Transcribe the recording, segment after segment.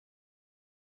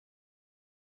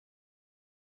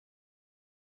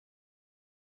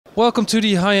Welcome to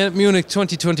the High-End Munich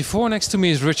 2024. Next to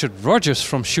me is Richard Rogers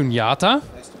from Shunyata.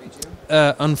 Nice to meet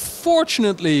you.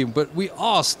 Unfortunately, but we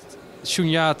asked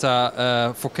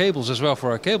Shunyata for cables as well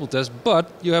for our cable test,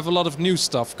 but you have a lot of new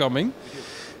stuff coming.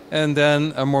 And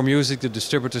then More Music, the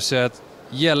distributor, said,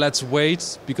 yeah, let's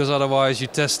wait, because otherwise you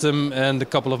test them and a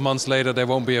couple of months later they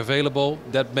won't be available.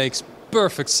 That makes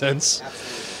perfect sense.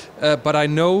 But I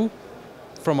know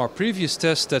from our previous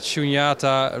test that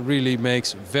Shunyata really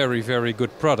makes very, very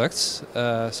good products.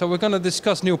 So we're going to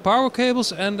discuss new power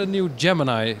cables and the new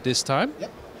Gemini this time.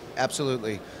 Yep,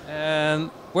 absolutely. And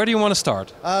where do you want to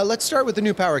start? Let's start with the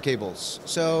new power cables.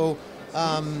 So,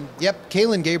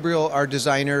 Kalen Gabriel, our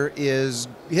designer,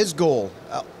 his goal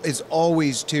is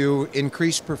always to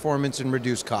increase performance and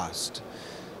reduce cost.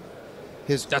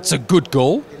 That's a good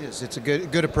goal. It is. It's a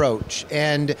good approach.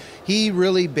 And he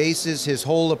really bases his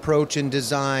whole approach and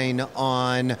design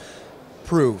on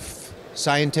proof,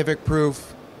 scientific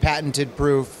proof, patented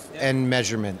proof, and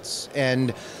measurements.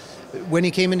 And when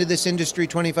he came into this industry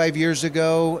 25 years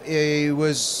ago, he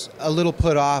was a little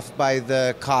put off by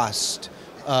the cost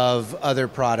of other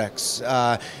products.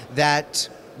 That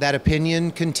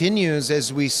opinion continues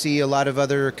as we see a lot of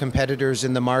other competitors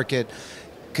in the market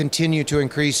continue to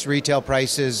increase retail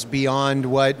prices beyond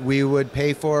what we would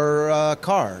pay for a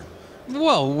car.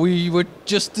 Well, we were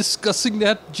just discussing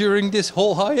that during this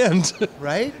whole high-end.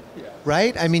 Right? Yeah.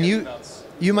 Right? I mean,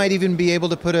 you might even be able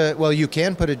to you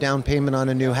can put a down payment on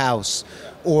a new house,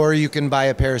 or you can buy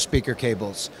a pair of speaker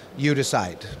cables. You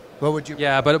decide. What would you?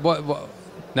 Yeah, but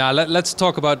now let's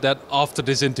talk about that after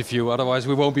this interview. Otherwise,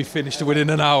 we won't be finished within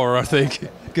an hour, I think.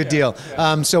 Good deal.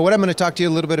 So what I'm going to talk to you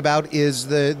a little bit about is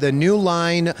the new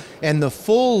line and the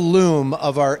full loom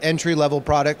of our entry-level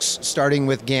products, starting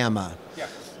with Gamma. Yeah.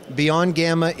 Beyond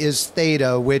Gamma is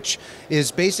Theta, which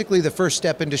is basically the first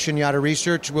step into Shunyata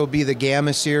Research. Will be the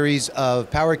Gamma series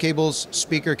of power cables,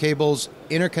 speaker cables,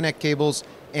 interconnect cables,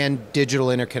 and digital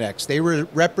interconnects. They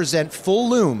represent full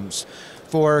looms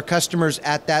for customers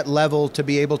at that level to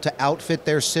be able to outfit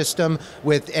their system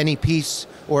with any piece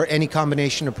or any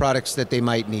combination of products that they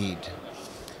might need.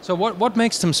 So what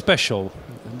makes them special?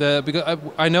 Because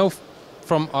I know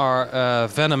from our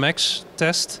Venom X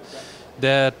test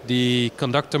that the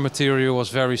conductor material was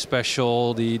very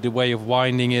special. The way of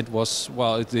winding it was,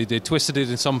 well, they twisted it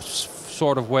in some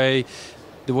sort of way.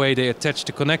 The way they attach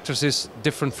the connectors is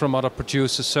different from other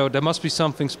producers. So there must be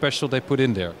something special they put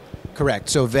in there. Correct.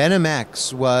 So Venom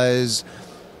X was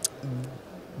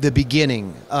the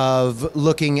beginning of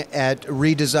looking at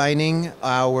redesigning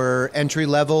our entry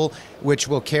level, which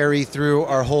will carry through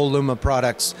our whole loom of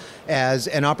products as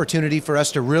an opportunity for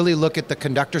us to really look at the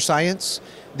conductor science,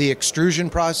 the extrusion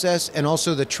process, and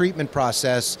also the treatment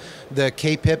process, the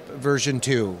K-PIP version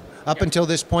 2. Up until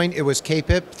this point, it was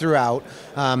K-PIP throughout.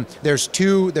 There's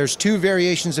two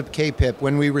variations of K-PIP.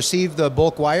 When we receive the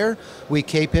bulk wire, we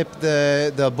K-PIP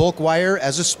the bulk wire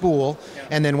as a spool,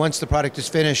 and then once the product is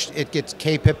finished, it gets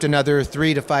K-PIP'd another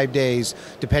 3 to 5 days,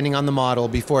 depending on the model,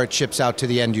 before it ships out to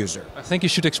the end user. I think you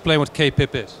should explain what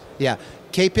K-PIP is. Yeah,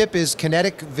 K-PIP is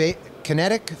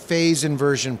kinetic phase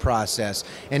inversion process,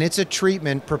 and it's a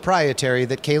treatment proprietary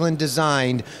that Kalen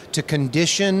designed to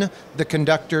condition the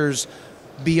conductors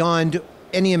beyond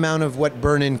any amount of what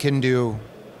burn-in can do.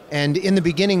 And in the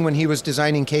beginning, when he was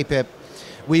designing K-PIP,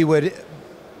 we would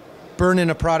burn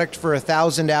in a product for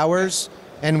 1,000 hours,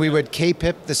 and we would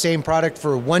K-PIP the same product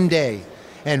for 1 day.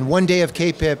 And 1 day of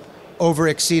K-PIP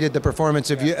over-exceeded the performance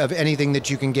of anything that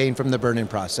you can gain from the burn-in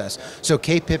process. So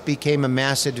K-PIP became a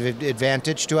massive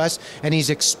advantage to us, and he's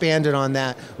expanded on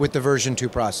that with the version 2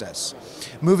 process.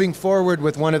 Moving forward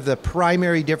with one of the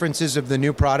primary differences of the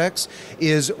new products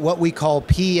is what we call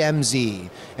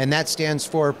PMZ, and that stands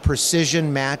for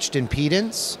Precision Matched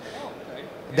Impedance.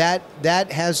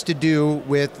 That has to do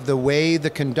with the way the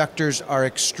conductors are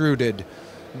extruded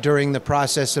during the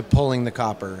process of pulling the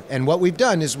copper. And what we've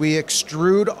done is we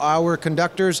extrude our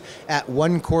conductors at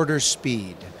 1/4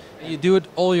 speed. You do it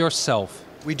all yourself?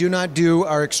 We do not do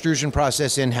our extrusion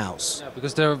process in-house. Yeah,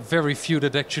 because there are very few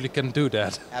that actually can do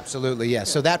that. Absolutely, yes.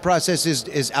 So that process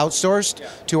is outsourced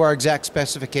to our exact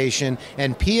specification,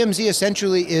 and PMZ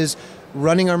essentially is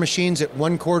running our machines at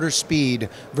 1/4 speed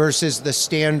versus the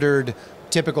standard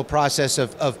typical process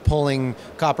of pulling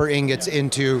copper ingots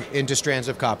into strands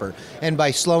of copper. And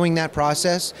by slowing that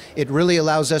process, it really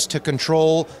allows us to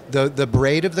control the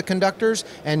braid of the conductors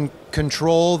and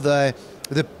control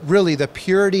really the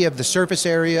purity of the surface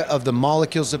area of the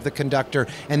molecules of the conductor,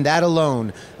 and that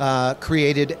alone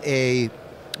created a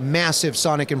massive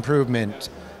sonic improvement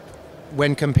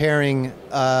when comparing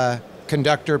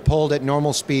conductor pulled at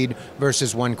normal speed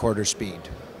versus 1/4 speed.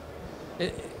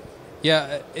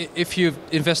 Yeah, if you've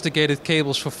investigated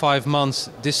cables for 5 months,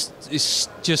 this is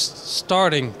just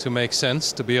starting to make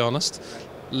sense, to be honest,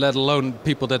 let alone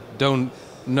people that don't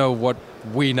know what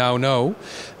we now know.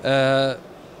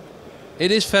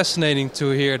 It is fascinating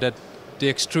to hear that the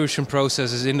extrusion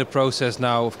process is in the process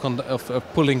now of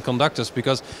pulling conductors,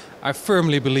 because I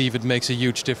firmly believe it makes a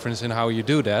huge difference in how you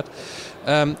do that.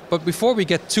 But before we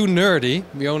get too nerdy,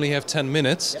 we only have 10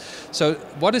 minutes. Yep. So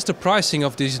what is the pricing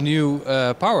of these new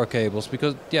power cables?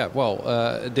 Because,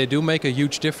 they do make a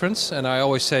huge difference. And I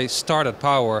always say start at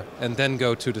power and then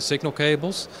go to the signal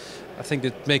cables. I think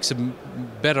it makes a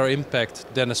better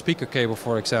impact than a speaker cable,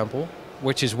 for example,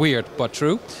 which is weird but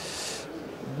true.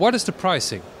 What is the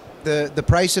pricing? The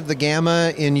price of the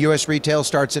Gamma in US retail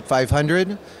starts at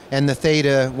 $500, and the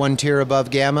Theta, one tier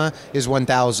above Gamma, is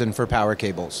 $1,000 for power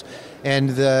cables. And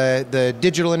the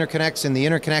digital interconnects and the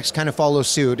interconnects kind of follow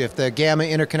suit. If the Gamma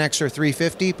interconnects are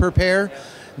 $350 per pair,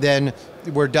 then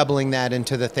we're doubling that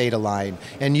into the Theta line.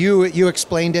 And you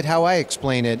explained it how I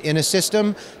explain it. In a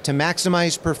system, to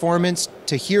maximize performance,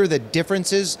 to hear the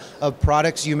differences of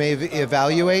products you may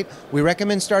evaluate, we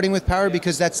recommend starting with power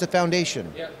because that's the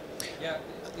foundation. Yeah.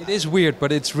 It is weird,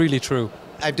 but it's really true.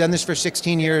 I've done this for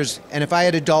 16 years, and if I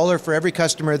had $1 for every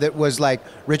customer that was like,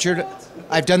 Richard,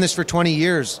 I've done this for 20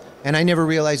 years, and I never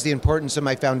realized the importance of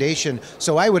my foundation.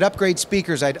 So I would upgrade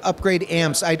speakers, I'd upgrade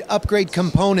amps, I'd upgrade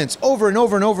components over and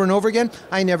over and over and over again.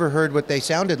 I never heard what they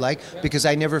sounded like because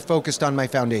I never focused on my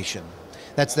foundation.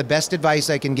 That's the best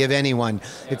advice I can give anyone.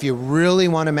 If you really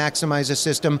want to maximize a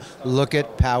system, look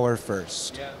at power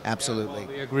first. Absolutely.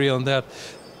 We agree on that.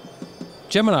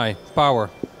 Gemini power.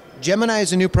 Gemini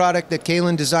is a new product that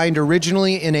Kalin designed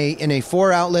originally in a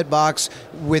 4-outlet box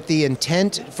with the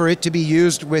intent for it to be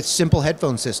used with simple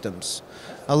headphone systems.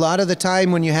 A lot of the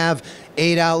time when you have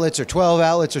 8 outlets or 12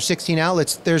 outlets or 16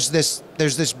 outlets, there's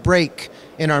this break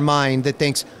in our mind that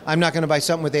thinks, I'm not going to buy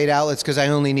something with 8 outlets because I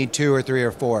only need 2 or 3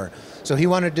 or 4. So he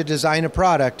wanted to design a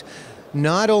product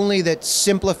not only that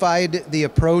simplified the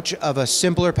approach of a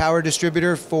simpler power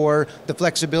distributor for the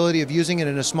flexibility of using it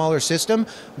in a smaller system,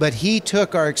 but he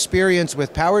took our experience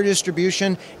with power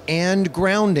distribution and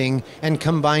grounding and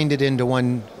combined it into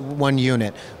one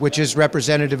unit, which is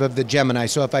representative of the Gemini.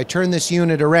 So if I turn this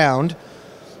unit around,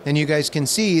 and you guys can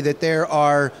see that there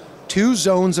are 2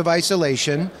 zones of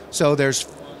isolation. So there's,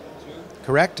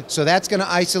 correct? So that's going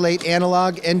to isolate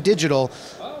analog and digital.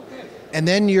 And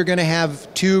then you're going to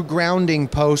have 2 grounding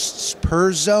posts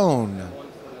per zone.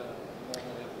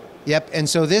 Yep, and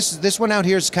so this one out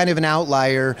here is kind of an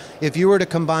outlier. If you were to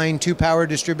combine 2 power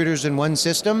distributors in one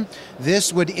system,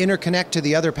 this would interconnect to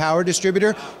the other power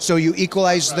distributor, so you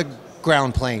equalize the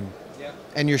ground plane.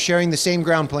 And you're sharing the same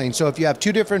ground plane. So if you have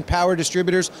 2 different power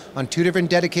distributors on 2 different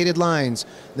dedicated lines,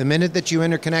 the minute that you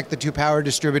interconnect the 2 power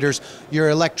distributors, your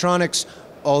electronics,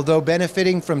 although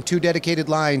benefiting from 2 dedicated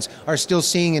lines, are still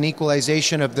seeing an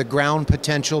equalization of the ground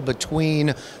potential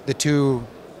between the 2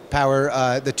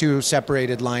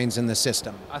 separated lines in the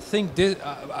system. I think this,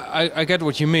 I get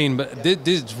what you mean, but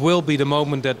this will be the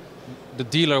moment that the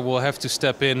dealer will have to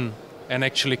step in and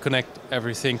actually connect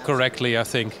everything correctly, I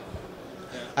think.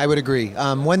 I would agree.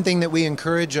 One thing that we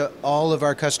encourage all of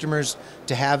our customers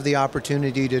to have the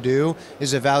opportunity to do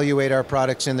is evaluate our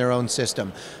products in their own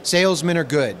system. Salesmen are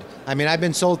good. I mean, I've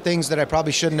been sold things that I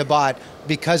probably shouldn't have bought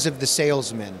because of the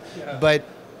salesman. Yeah. But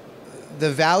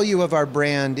the value of our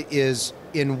brand is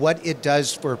in what it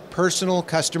does for personal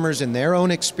customers and their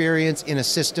own experience in a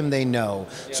system they know.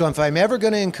 Yeah. So if I'm ever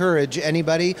going to encourage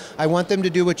anybody, I want them to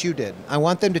do what you did. I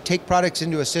want them to take products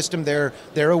into a system they're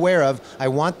aware of. I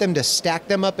want them to stack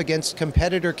them up against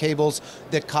competitor cables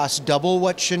that cost double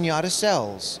what Shunyata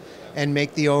sells and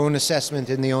make the own assessment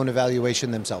and the own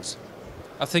evaluation themselves.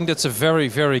 I think that's a very,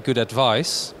 very good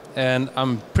advice, and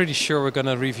I'm pretty sure we're going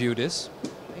to review this.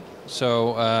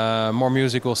 So More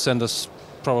Music will send us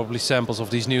probably samples of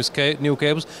these new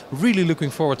cables. Really looking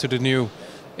forward to the new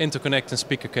interconnect and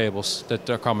speaker cables that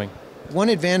are coming. One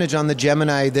advantage on the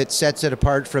Gemini that sets it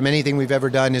apart from anything we've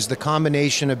ever done is the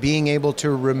combination of being able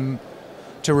to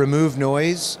remove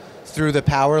noise through the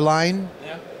power line.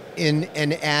 Yeah.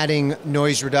 And adding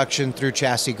noise reduction through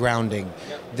chassis grounding.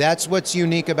 Yeah. That's what's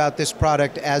unique about this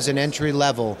product as an entry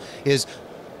level. Is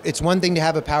it's one thing to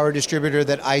have a power distributor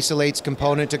that isolates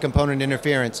component-to-component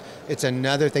interference. It's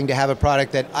another thing to have a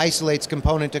product that isolates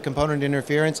component-to-component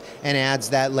interference and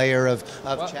adds that layer of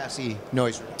chassis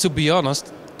noise. To be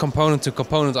honest,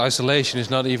 component-to-component isolation is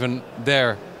not even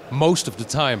there most of the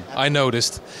time. Absolutely. I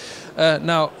noticed.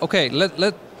 Now, okay,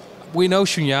 we know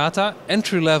Shunyata.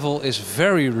 Entry level is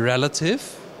very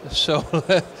relative. So,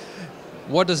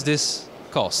 what does this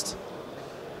cost?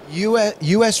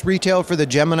 US retail for the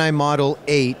Gemini Model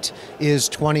 8 is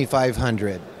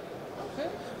 $2,500.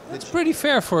 That's pretty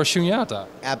fair for a Shunyata.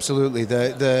 Absolutely.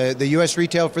 The US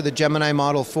retail for the Gemini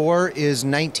Model 4 is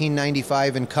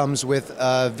 $1,995 and comes with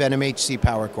a Venom HC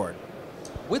power cord.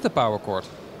 With a power cord?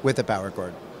 With a power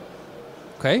cord.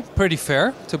 Okay, pretty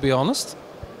fair, to be honest.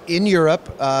 In Europe,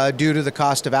 due to the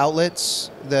cost of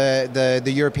outlets, the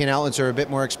European outlets are a bit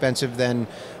more expensive than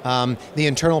the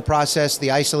internal process.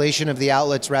 The isolation of the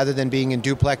outlets, rather than being in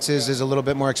duplexes, is a little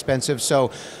bit more expensive.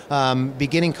 So,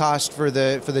 beginning cost for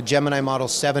the Gemini Model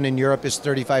 7 in Europe is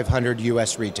 $3,500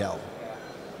 US retail.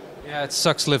 Yeah, it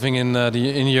sucks living in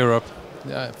Europe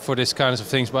for these kinds of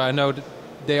things. But I know that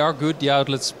they are good, the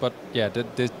outlets. But yeah,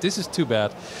 this is too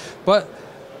bad. But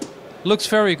looks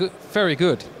very good, very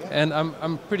good. And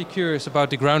I'm pretty curious about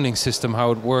the grounding system,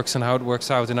 how it works and how it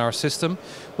works out in our system.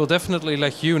 We'll definitely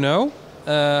let you know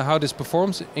how this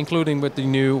performs, including with the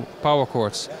new power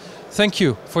cords. Thank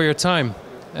you for your time.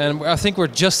 And I think we're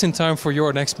just in time for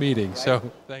your next meeting, so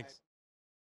thanks.